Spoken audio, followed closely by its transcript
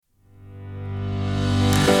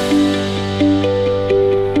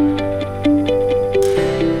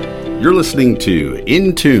You're listening to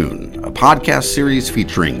In Tune, a podcast series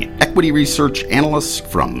featuring equity research analysts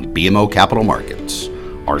from BMO Capital Markets.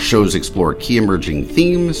 Our shows explore key emerging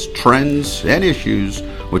themes, trends, and issues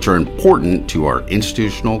which are important to our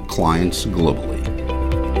institutional clients globally.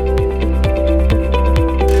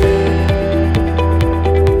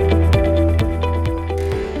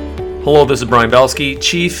 Hello, this is Brian Belsky,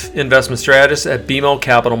 Chief Investment Strategist at BMO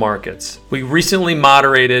Capital Markets. We recently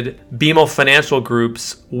moderated BMO Financial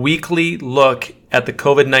Group's weekly look at the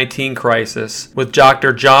COVID-19 crisis with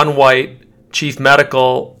Dr. John White, Chief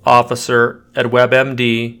Medical Officer at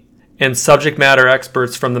WebMD, and subject matter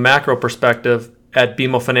experts from the macro perspective at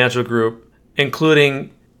BMO Financial Group, including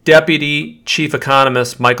Deputy Chief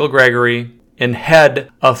Economist Michael Gregory and Head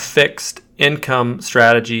of Fixed Income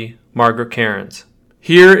Strategy Margaret Cairns.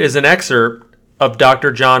 Here is an excerpt of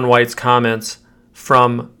Dr. John White's comments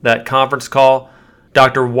from that conference call.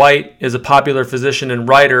 Dr. White is a popular physician and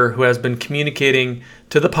writer who has been communicating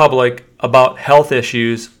to the public about health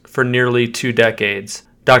issues for nearly 2 decades.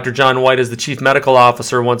 Dr. John White is the Chief Medical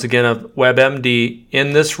Officer, once again, of WebMD.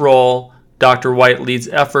 In this role, Dr. White leads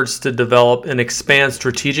efforts to develop and expand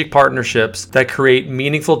strategic partnerships that create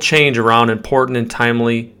meaningful change around important and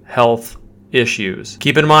timely health issues.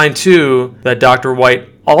 Keep in mind, too, that Dr. White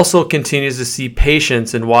also continues to see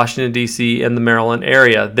patients in Washington, D.C. and the Maryland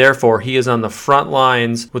area. Therefore, he is on the front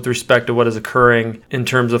lines with respect to what is occurring in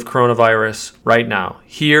terms of coronavirus right now.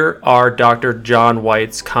 Here are Dr. John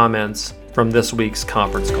White's comments from this week's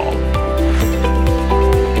conference call.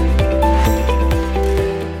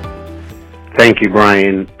 Thank you,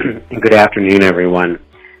 Brian, and good afternoon, everyone.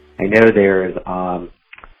 I know there's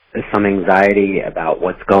some anxiety about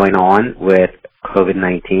what's going on with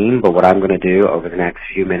COVID-19, but what I'm going to do over the next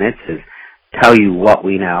few minutes is tell you what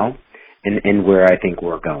we know and where I think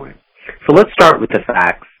we're going. So let's start with the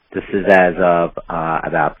facts. This is as of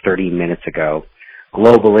about 30 minutes ago.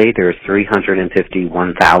 Globally, there's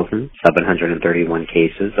 351,731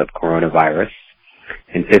 cases of coronavirus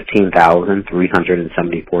and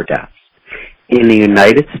 15,374 deaths. In the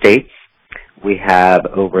United States, we have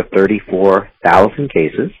over 34,000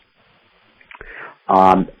 cases.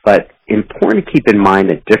 But important to keep in mind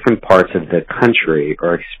that different parts of the country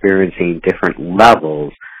are experiencing different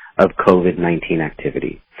levels of COVID-19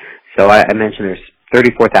 activity. So I mentioned there's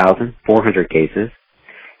 34,400 cases.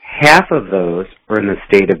 Half of those are in the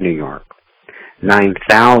state of New York.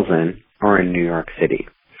 9,000 are in New York City.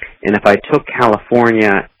 And if I took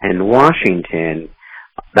California and Washington,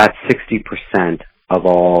 that's 60% of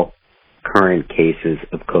all current cases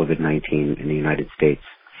of COVID-19 in the United States,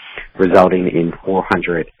 resulting in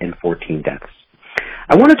 414 deaths.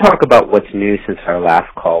 I want to talk about what's new since our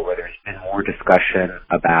last call, where there's been more discussion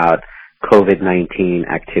about COVID-19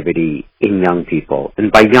 activity in young people.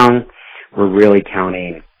 And by young, we're really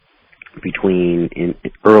counting between in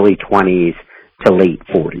early 20s to late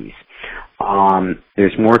 40s.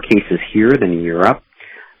 There's more cases here than in Europe,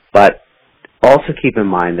 but also keep in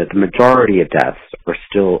mind that the majority of deaths are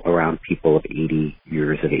still around people of 80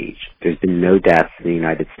 years of age. There's been no deaths in the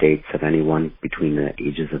United States of anyone between the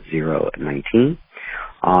ages of 0 and 19,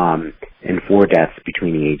 and 4 deaths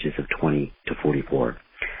between the ages of 20 to 44.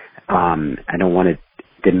 I don't want to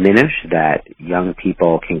diminish that young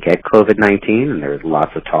people can get COVID-19, and there's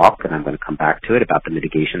lots of talk, and I'm going to come back to it, about the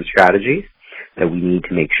mitigation strategies that we need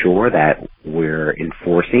to make sure that we're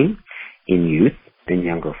enforcing in youth and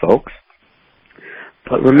younger folks.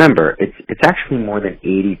 But remember, it's actually more than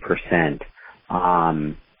 80%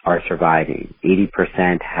 are surviving.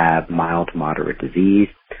 80% have mild to moderate disease.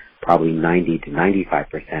 Probably 90 to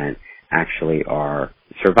 95% actually are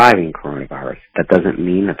surviving coronavirus. That doesn't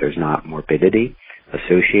mean that there's not morbidity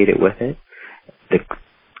associated with it. The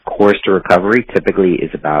course to recovery typically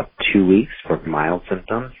is about 2 weeks for mild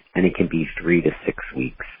symptoms, and it can be 3 to 6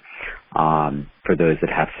 weeks for those that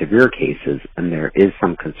have severe cases, and there is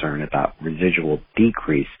some concern about residual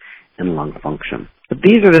decrease in lung function. But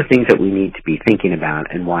these are the things that we need to be thinking about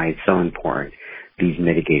and why it's so important, these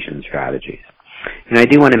mitigation strategies. And I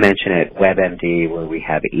do want to mention at WebMD, where we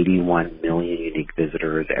have 81 million unique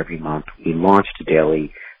visitors every month, we launched a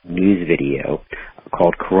daily news video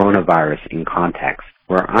called Coronavirus in Context,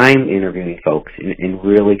 where I'm interviewing folks and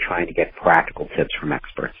really trying to get practical tips from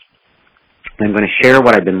experts. I'm going to share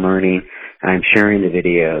what I've been learning, and I'm sharing the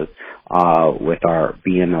videos with our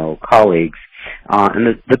BMO colleagues.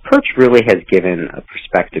 And the approach really has given a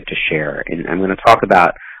perspective to share. And I'm going to talk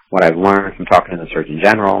about what I've learned from talking to the Surgeon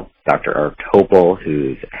General, Dr. Eric Topol,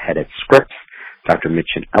 who's head at Scripps, Dr.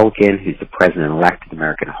 Mitch Elkin, who's the president-elect of the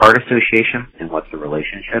American Heart Association, and what's the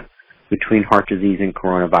relationship between heart disease and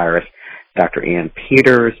coronavirus, Dr. Ann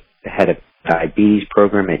Peters, the head of diabetes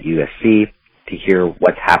program at USC to hear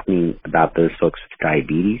what's happening about those folks with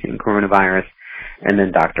diabetes and coronavirus. And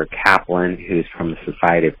then Dr. Kaplan, who's from the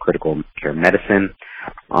Society of Critical Care Medicine,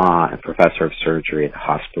 a professor of surgery at the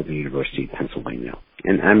Hospital of the University of Pennsylvania.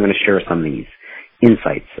 And I'm going to share some of these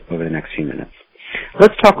insights over the next few minutes.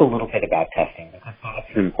 Let's talk a little bit about testing, because that's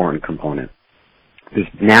an important component. There's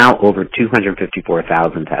now over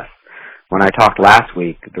 254,000 tests. When I talked last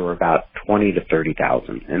week, there were about 20 to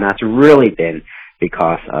 30,000, and that's really been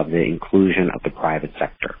because of the inclusion of the private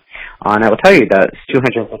sector. And I will tell you that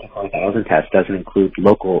 254,000 tests doesn't include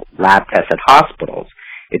local lab tests at hospitals.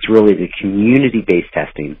 It's really the community-based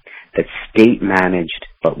testing that's state-managed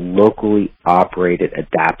but locally operated,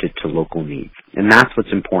 adapted to local needs. And that's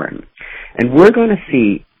what's important. And we're going to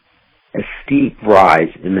see a steep rise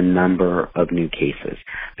in the number of new cases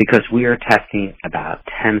because we are testing about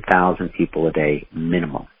 10,000 people a day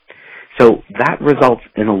minimum. So that results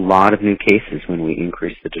in a lot of new cases when we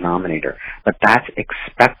increase the denominator, but that's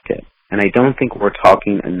expected. And I don't think we're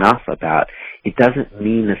talking enough about it doesn't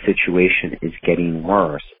mean the situation is getting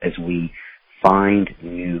worse as we find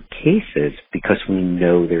new cases because we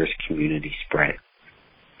know there's community spread.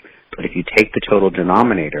 But if you take the total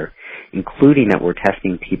denominator, including that we're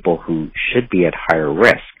testing people who should be at higher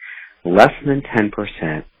risk, less than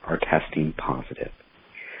 10% are testing positive.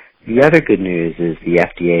 The other good news is the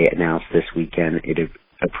FDA announced this weekend it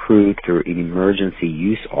approved through an emergency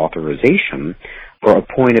use authorization for a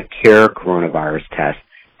point-of-care coronavirus test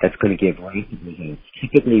that's going to give rapid results,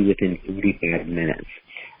 typically within 35 minutes.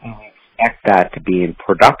 And we expect that to be in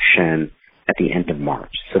production at the end of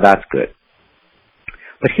March, so that's good.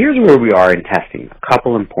 But here's where we are in testing, a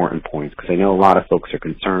couple important points, because I know a lot of folks are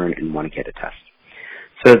concerned and want to get a test.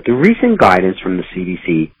 So the recent guidance from the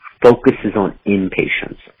CDC focuses on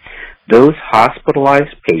inpatients, those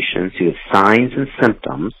hospitalized patients who have signs and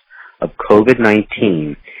symptoms of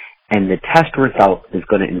COVID-19, and the test result is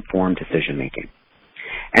going to inform decision-making.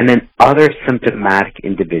 And then other symptomatic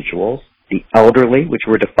individuals, the elderly, which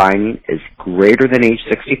we're defining as greater than age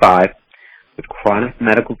 65, with chronic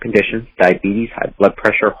medical conditions, diabetes, high blood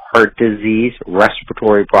pressure, heart disease,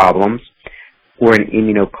 respiratory problems, or an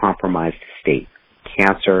immunocompromised state,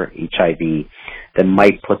 cancer, HIV, that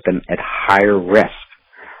might put them at higher risk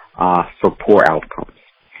for poor outcomes.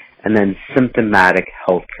 And then symptomatic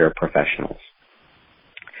healthcare professionals.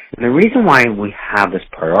 And the reason why we have this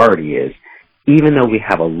priority is, even though we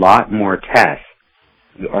have a lot more tests,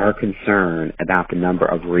 we are concerned about the number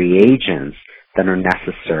of reagents that are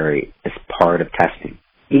necessary as part of testing,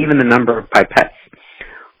 even the number of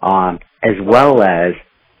pipettes, as well as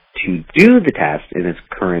to do the test in its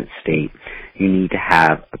current state, you need to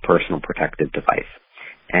have a personal protective device,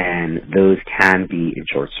 and those can be in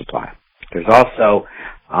short supply. There's also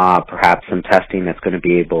perhaps some testing that's going to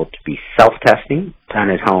be able to be self-testing, done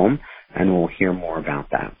at home, and we'll hear more about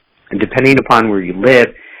that. And depending upon where you live,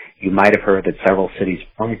 you might have heard that several cities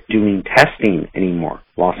aren't doing testing anymore.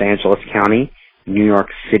 Los Angeles County, New York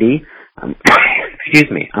City,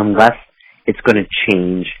 unless it's going to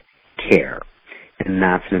change care. And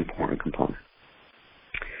that's an important component.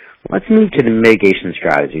 Let's move to the mitigation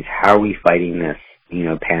strategies. How are we fighting this,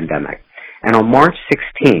 pandemic? And on March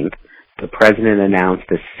 16th, the president announced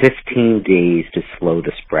this 15 days to slow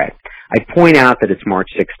the spread. I point out that it's March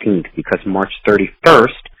 16th because March 31st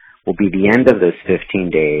will be the end of those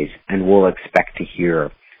 15 days, and we'll expect to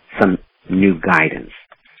hear some new guidance.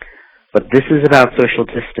 But this is about social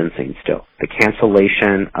distancing still, the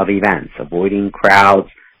cancellation of events, avoiding crowds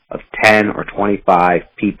of 10 or 25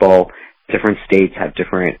 people. Different states have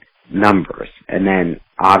different numbers, and then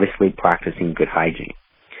obviously practicing good hygiene.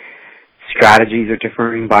 Strategies are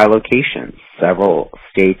differing by location. Several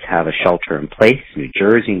states have a shelter in place: New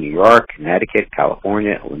Jersey, New York, Connecticut,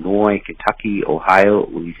 California, Illinois, Kentucky, Ohio,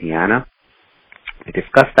 Louisiana. We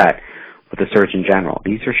discussed that with the Surgeon General.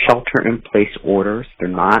 These are shelter in place orders. They're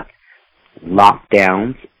not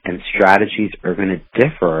lockdowns, and strategies are going to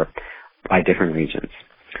differ by different regions.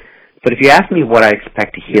 But if you ask me what I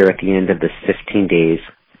expect to hear at the end of this 15 days,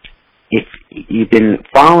 if you've been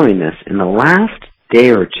following this, in the last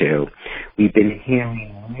day or two, we've been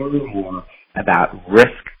hearing more and more about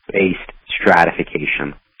risk-based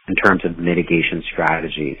stratification in terms of mitigation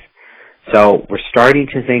strategies. So we're starting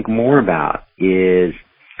to think more about, is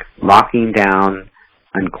locking down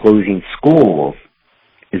and closing schools,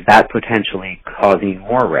 is that potentially causing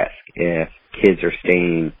more risk if kids are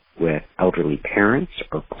staying with elderly parents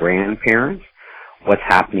or grandparents? What's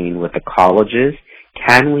happening with the colleges?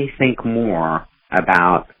 Can we think more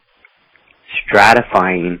about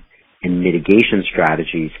stratifying and mitigation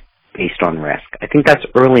strategies based on risk? I think that's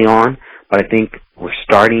early on, but I think We're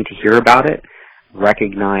starting to hear about it,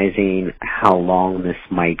 recognizing how long this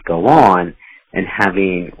might go on, and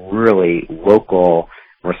having really local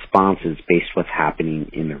responses based on what's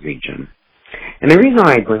happening in the region. And the reason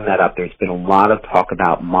I bring that up, there's been a lot of talk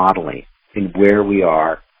about modeling and where we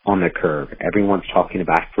are on the curve. Everyone's talking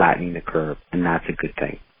about flattening the curve, and that's a good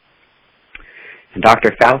thing. And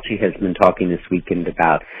Dr. Fauci has been talking this weekend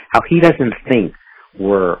about how he doesn't think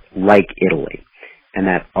we're like Italy, and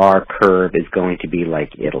that our curve is going to be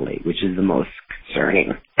like Italy, which is the most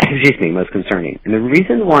concerning. Most concerning. And the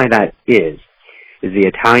reason why that is the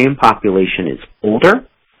Italian population is older.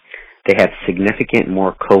 They have significant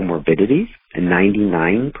more comorbidities, and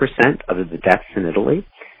 99% of the deaths in Italy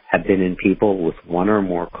have been in people with one or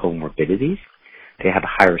more comorbidities. They have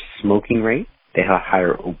a higher smoking rate. They have a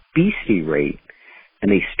higher obesity rate,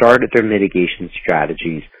 and they started their mitigation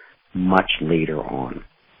strategies much later on.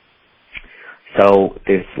 So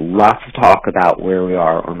there's lots of talk about where we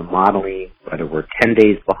are on the modeling, whether we're 10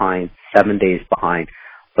 days behind, 7 days behind,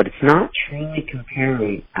 but it's not truly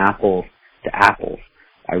comparing apples to apples.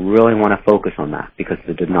 I really want to focus on that because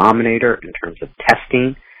the denominator in terms of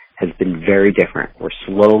testing has been very different. We're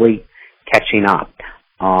slowly catching up.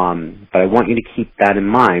 But I want you to keep that in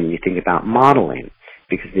mind when you think about modeling,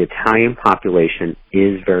 because the Italian population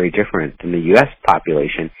is very different than the U.S.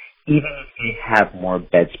 population, even if they have more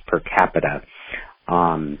beds per capita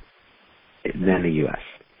than the U.S.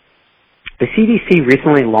 The CDC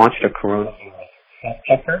recently launched a coronavirus fact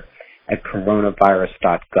checker at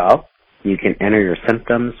coronavirus.gov. You can enter your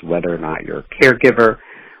symptoms, whether or not you're a caregiver,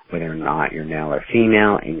 whether or not you're male or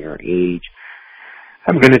female, and your age.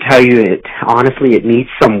 I'm going to tell you, honestly, it needs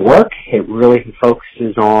some work. It really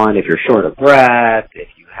focuses on if you're short of breath, if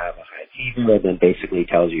you have a high fever, then basically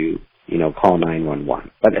tells you, call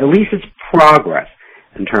 911. But at least it's progress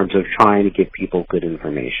in terms of trying to give people good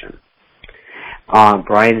information.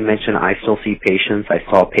 Brian mentioned I still see patients. I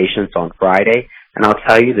saw patients on Friday, and I'll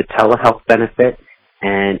tell you the telehealth benefit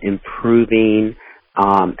and improving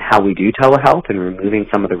how we do telehealth and removing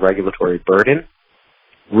some of the regulatory burden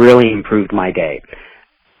really improved my day.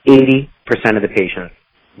 80% of the patients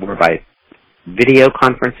were by video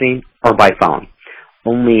conferencing or by phone.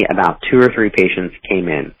 Only about 2 or 3 patients came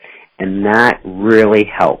in, and that really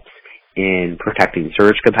helps in protecting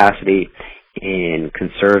surge capacity, in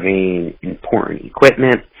conserving important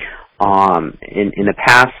equipment. In the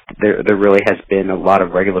past, there really has been a lot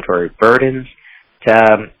of regulatory burdens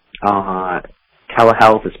to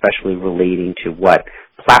telehealth, especially relating to what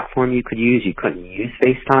platform you could use. You couldn't use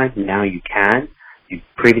FaceTime. Now you can. You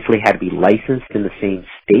previously had to be licensed in the same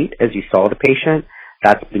state as you saw the patient.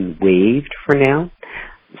 That's been waived for now.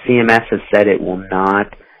 CMS has said it will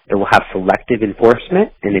have selective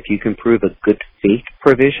enforcement, and if you can prove a good faith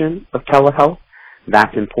provision of telehealth,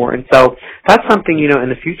 that's important. So that's something, in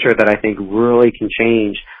the future that I think really can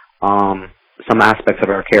change some aspects of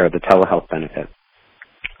our care, the telehealth benefit.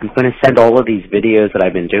 I'm going to send all of these videos that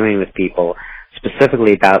I've been doing with people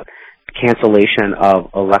specifically about cancellation of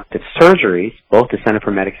elective surgeries. Both the Center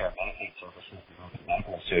for Medicare and Medicaid Services and the American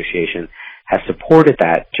Medical Association has supported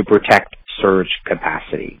that to protect surge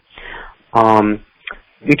capacity.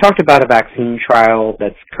 We talked about a vaccine trial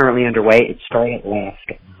that's currently underway. It started last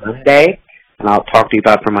Monday, and I'll talk to you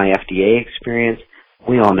about from my FDA experience.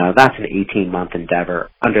 We all know that's an 18-month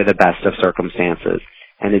endeavor under the best of circumstances,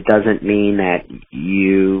 and it doesn't mean that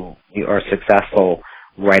you are successful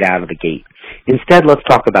right out of the gate. Instead, let's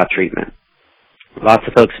talk about treatment. Lots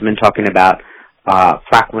of folks have been talking about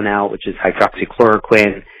Plaquenil, which is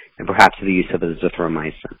hydroxychloroquine, and perhaps the use of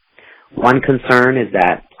azithromycin. One concern is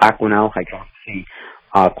that Plaquenil,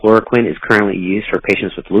 hydroxychloroquine, is currently used for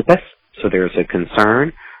patients with lupus, so there's a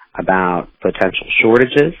concern about potential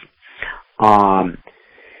shortages.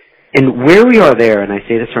 And where we are there, and I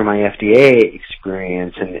say this from my FDA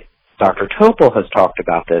experience, and Dr. Topol has talked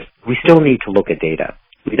about this, we still need to look at data.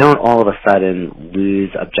 We don't all of a sudden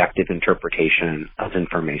lose objective interpretation of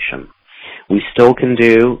information. We still can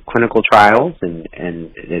do clinical trials, and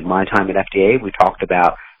in my time at FDA, we talked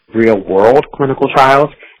about real-world clinical trials,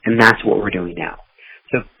 and that's what we're doing now.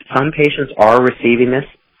 So some patients are receiving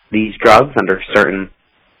these drugs under certain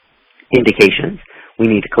indications. We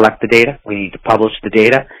need to collect the data. We need to publish the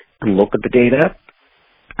data and look at the data.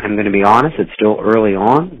 I'm going to be honest, it's still early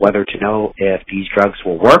on whether to know if these drugs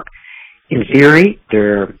will work. In theory,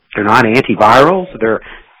 they're not antivirals. They're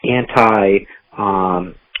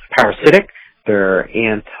anti-parasitic. They're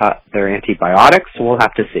antibiotics. So we'll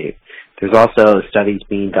have to see. There's also studies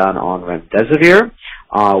being done on remdesivir,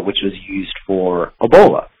 which was used for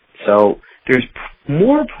Ebola. So there's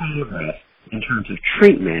more progress in terms of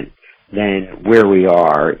treatment than where we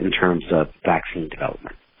are in terms of vaccine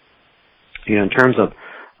development. In terms of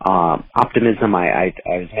optimism, I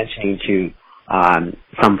was mentioning to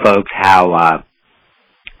some folks how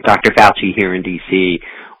Dr. Fauci here in D.C.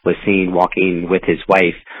 was seen walking with his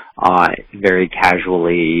wife very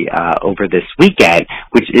casually over this weekend,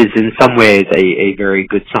 which is in some ways a very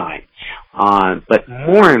good sign. But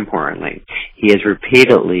more importantly, he has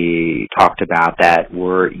repeatedly talked about that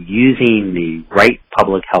we're using the right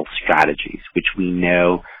public health strategies, which we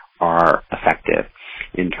know are effective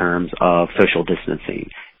in terms of social distancing,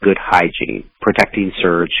 good hygiene, protecting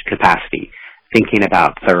surge capacity, thinking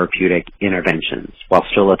about therapeutic interventions, while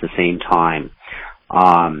still at the same time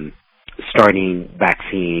starting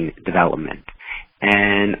vaccine development.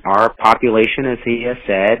 And our population, as he has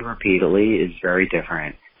said repeatedly, is very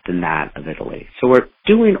different than that of Italy. So we're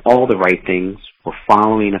doing all the right things. We're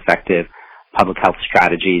following effective public health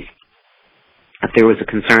strategies. If there was a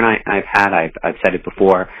concern I've said it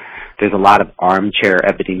before, there's a lot of armchair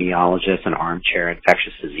epidemiologists and armchair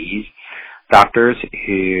infectious disease doctors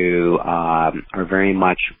who are very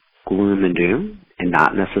much gloom and doom and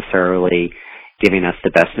not necessarily giving us the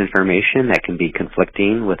best information that can be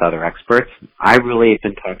conflicting with other experts. I really have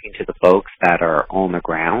been talking to the folks that are on the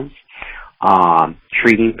grounds,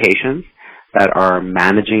 treating patients, that are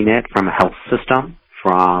managing it from a health system,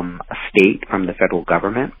 from a state, from the federal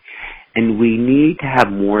government. And we need to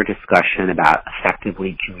have more discussion about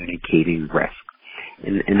effectively communicating risk.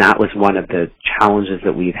 And that was one of the challenges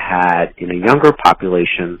that we've had in a younger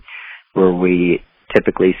population, where we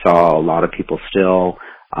typically saw a lot of people still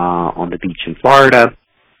on the beach in Florida.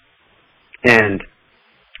 And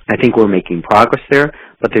I think we're making progress there,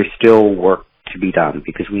 but there's still work to be done,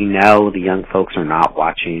 because we know the young folks are not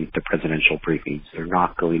watching the presidential briefings. They're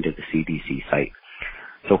not going to the CDC site.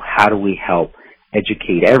 So how do we help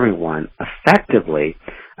educate everyone effectively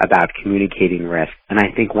about communicating risk? And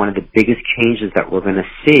I think one of the biggest changes that we're going to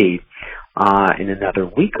see in another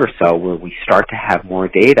week or so, where we start to have more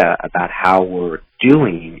data about how we're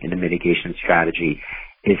doing in the mitigation strategy,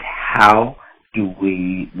 is how do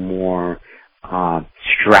we more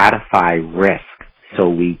stratify risk so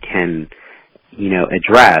we can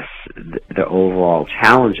address the overall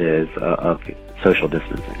challenges of social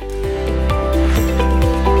distancing.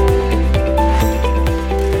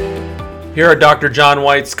 Here are Dr. John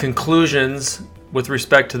White's conclusions with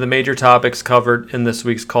respect to the major topics covered in this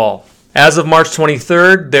week's call. As of March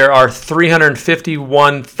 23rd, there are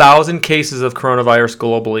 351,000 cases of coronavirus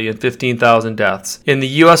globally and 15,000 deaths. In the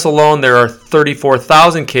U.S. alone, there are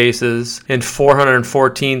 34,000 cases and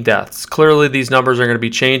 414 deaths. Clearly, these numbers are going to be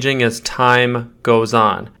changing as time goes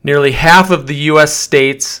on. Nearly half of the U.S.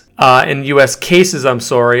 states and U.S. cases,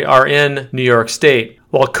 are in New York State.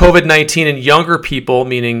 While COVID-19 in younger people,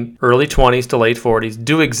 meaning early 20s to late 40s,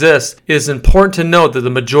 do exist, it is important to note that the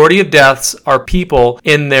majority of deaths are people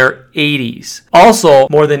in their 80s. Also,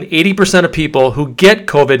 more than 80% of people who get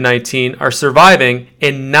COVID-19 are surviving,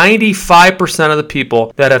 and 95% of the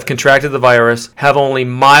people that have contracted the virus have only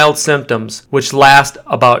mild symptoms, which last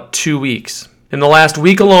about 2 weeks. In the last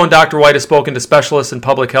week alone, Dr. White has spoken to specialists in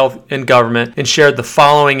public health and government and shared the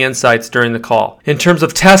following insights during the call. In terms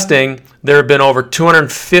of testing, there have been over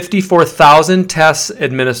 254,000 tests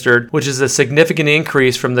administered, which is a significant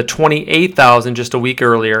increase from the 28,000 just a week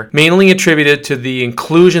earlier, mainly attributed to the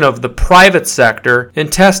inclusion of the private sector in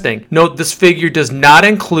testing. Note this figure does not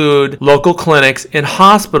include local clinics and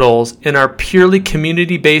hospitals in our purely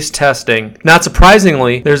community-based testing. Not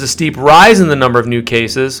surprisingly, there's a steep rise in the number of new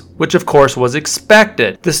cases, which of course was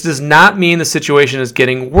expected. This does not mean the situation is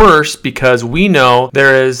getting worse, because we know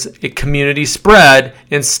there is a community spread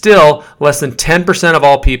and still less than 10% of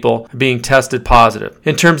all people are being tested positive.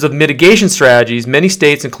 In terms of mitigation strategies, many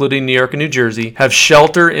states, including New York and New Jersey, have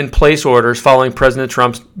shelter-in-place orders following President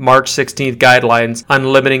Trump's March 16th guidelines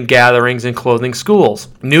on limiting gatherings and closing schools.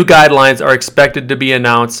 New guidelines are expected to be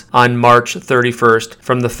announced on March 31st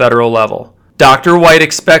from the federal level. Dr. White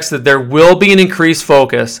expects that there will be an increased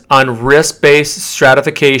focus on risk-based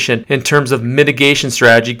stratification in terms of mitigation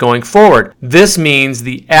strategy going forward. This means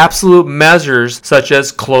the absolute measures, such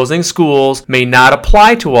as closing schools, may not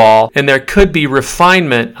apply to all, and there could be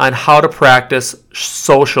refinement on how to practice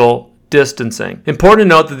social distancing. Important to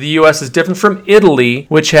note that the U.S. is different from Italy,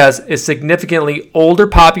 which has a significantly older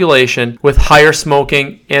population with higher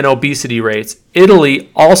smoking and obesity rates.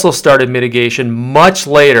 Italy also started mitigation much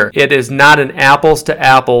later. It is not an apples to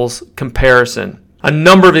apples comparison. A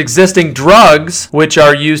number of existing drugs, which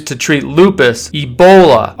are used to treat lupus,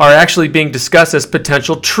 Ebola, are actually being discussed as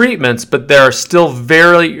potential treatments, but they are still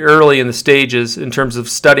very early in the stages in terms of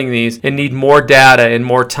studying these and need more data and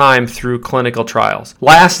more time through clinical trials.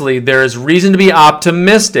 Lastly, there is reason to be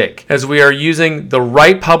optimistic as we are using the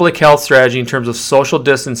right public health strategy in terms of social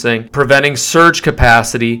distancing, preventing surge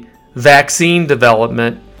capacity, vaccine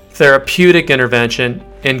development, therapeutic intervention,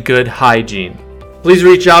 and good hygiene. Please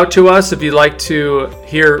reach out to us if you'd like to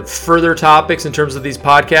hear further topics in terms of these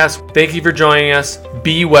podcasts. Thank you for joining us.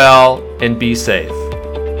 Be well and be safe.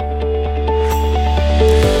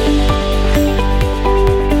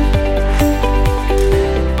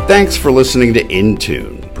 Thanks for listening to In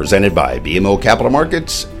Tune, presented by BMO Capital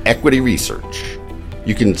Markets Equity Research.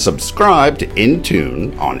 You can subscribe to In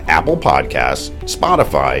Tune on Apple Podcasts,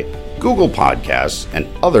 Spotify, Google Podcasts, and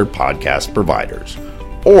other podcast providers.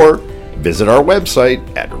 Or visit our website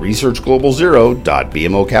at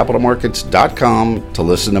researchglobalzero.bmocapitalmarkets.com to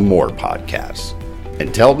listen to more podcasts.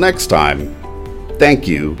 Until next time, thank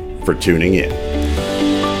you for tuning in.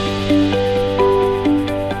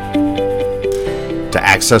 To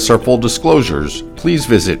access our full disclosures, please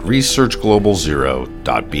visit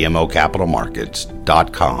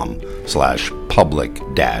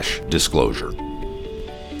researchglobalzero.bmocapitalmarkets.com/public-disclosure.